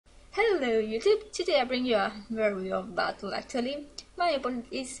Hello YouTube, today I bring you a very rough battle actually. My opponent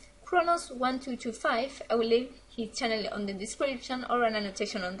is Kronos1225. I will leave his channel on the description or an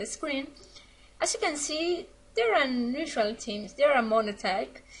annotation on the screen. As you can see, there are neutral teams, there are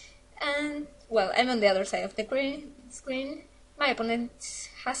monotype, and well, I'm on the other side of the screen. My opponent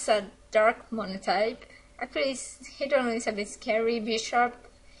has a dark monotype. Actually, his hidden is a bit scary, bishop.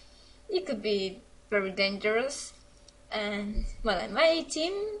 It could be very dangerous. And well, in my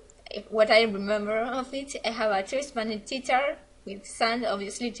team, what I remember of it, I have a choice bandit Titar with sand,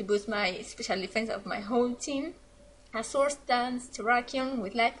 obviously to boost my special defense of my whole team, a source dance Terrakion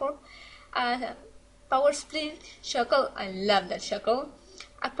with life orb, a power split Shuckle, I love that Shuckle,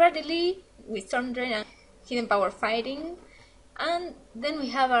 a Cradily with storm drain and hidden power fighting, and then we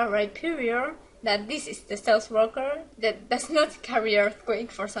have a Rhyperior that this is the stealth worker that does not carry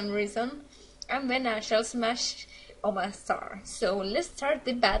earthquake for some reason, and then a shell smash of a star. So let's start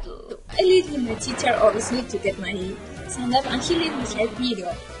the battle. I lead with my teacher obviously to get my stand up, and he leads with Rhyperior.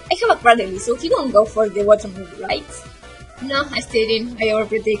 I have a Cradily, so he won't go for the water move, right? No, I stayed in. I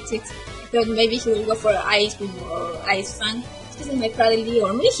overpredicted. I thought maybe he will go for Ice Beam or Ice Fang. This is my Cradily,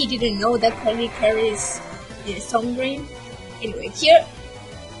 or maybe he didn't know that Cradily carries Storm Drain. Anyway, here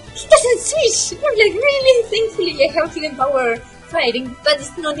he doesn't switch. I'm like, really? Thankfully I have hidden power fighting, but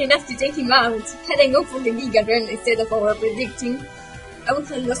it's not enough to take him out. Had I gone for the Giga Drain instead of over predicting, I would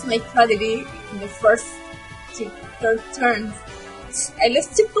have lost my Cradily in the first to third turn. I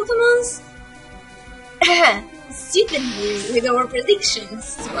lost 2 Pokemons stupidly with our predictions,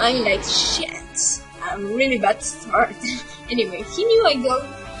 so I'm like, shit, a really bad start. Anyway, he knew I go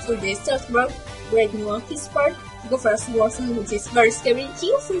for the start rock, great new on his part, go for a Swarson, which is very scary. He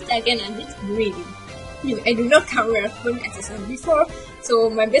goes for it again and it's greedy. I do not cover Earthquake as I said before, so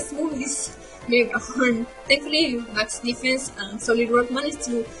my best move is Mega Horn. Thankfully, max defense and Solid Rock managed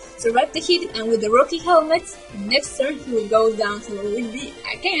to survive the hit, and with the Rocky Helmet, next turn he will go down, so it will be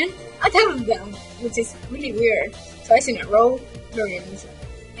again a double down, which is really weird. Twice in a row, very unusual.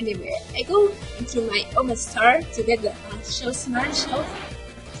 Anyway, I go into my Omega Star to get the Shell Smash off.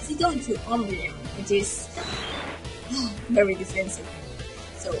 He go into Umbreon, which is very defensive.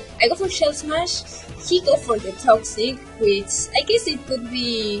 So I go for Shell Smash, he go for the Toxic, which I guess it could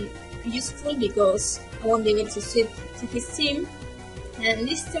be useful because I won't be able to switch to his team. And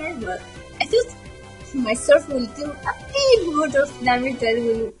this turn, but I thought my Surf will do a big amount of damage that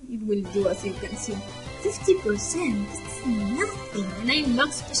it will do, as you can see. 50%, that's nothing, and I'm not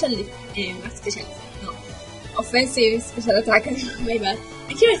offensive special attacker, my bad.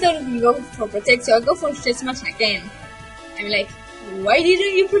 And here I thought it would go for Protect, so I go for Shell Smash again. I'm like, why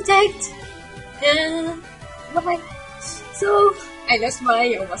didn't you protect? Why? So I lost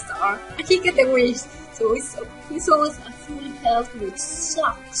my Overstar, and he got the wish, so he's almost at full health, which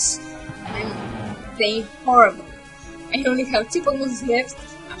sucks. And I'm playing horrible. I only have 2 Pokemon left,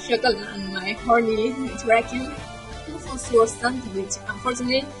 a Shuckle and my horny Terrakion. I go for Sword Stand, which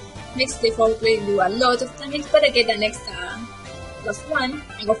unfortunately makes the foul play do a lot of damage, but I get an extra +1.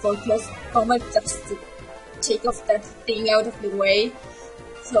 I go for Close Combat just to take off that thing out of the way.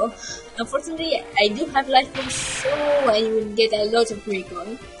 So unfortunately I do have life orb, so I will get a lot of recall.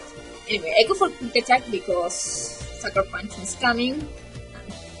 Anyway, I go for Quick Attack because Sucker Punch is coming,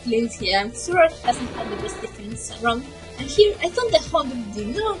 and Clint here sure doesn't have the best defense around, and here I thought the Honda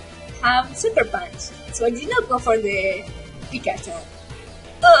did not have Sucker Punch, so I did not go for the Quick Attack.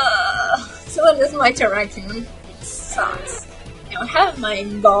 So I lost my Terrakion, it sucks. Now I have my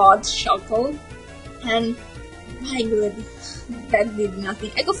God Shuckle, and my god, that did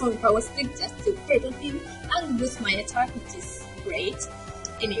nothing. I go for Power Split just to cripple him and boost my attack, which is great.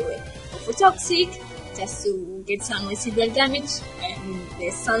 Anyway, go for Toxic just to get some residual damage, and the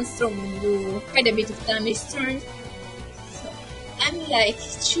Sunstorm will do quite a bit of damage turn. So I'm like,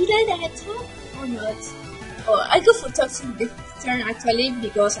 should I attack or not? Oh, I go for Toxic this turn actually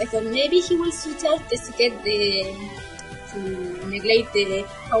because I thought maybe he will switch out just to get to neglect the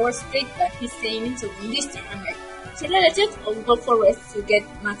Power Split, but he's saying so in this turn I'm like, should I attack or go for rest to get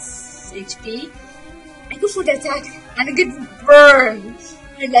max HP? I go for the attack and I get burned.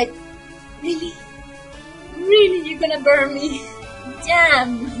 I'm like, really? Really, you're gonna burn me?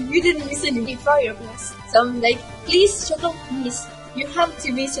 Damn, you didn't miss any fire blast. So I'm like, please, Shuckle, please, you have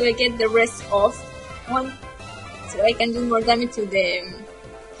to be so I get the rest off one, so I can do more damage to the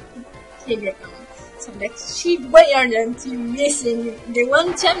Hydreigon. So I'm like, shit, why aren't you missing? The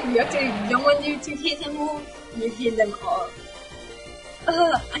one time you actually don't want you to hit a move, you hit them all.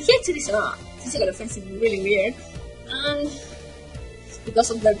 And he actually saw physical offensive really weird, and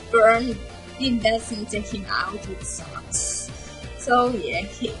because of the burn, it doesn't take him out, which sucks. So yeah,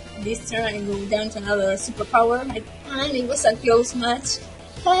 this turn I go down to another superpower, and it was a close match,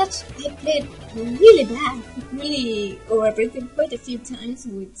 but I played really bad, really overpredicted quite a few times,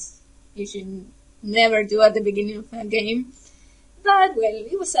 which you should never do at the beginning of a game. But well,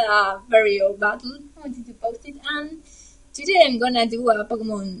 it was a very old battle. I wanted to post it, and today I'm gonna do a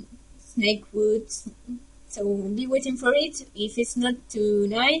Pokemon Snake Woods. So be waiting for it. If it's not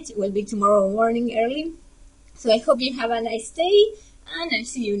tonight, it will be tomorrow morning early. So I hope you have a nice day, and I'll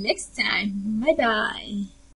see you next time. Bye bye.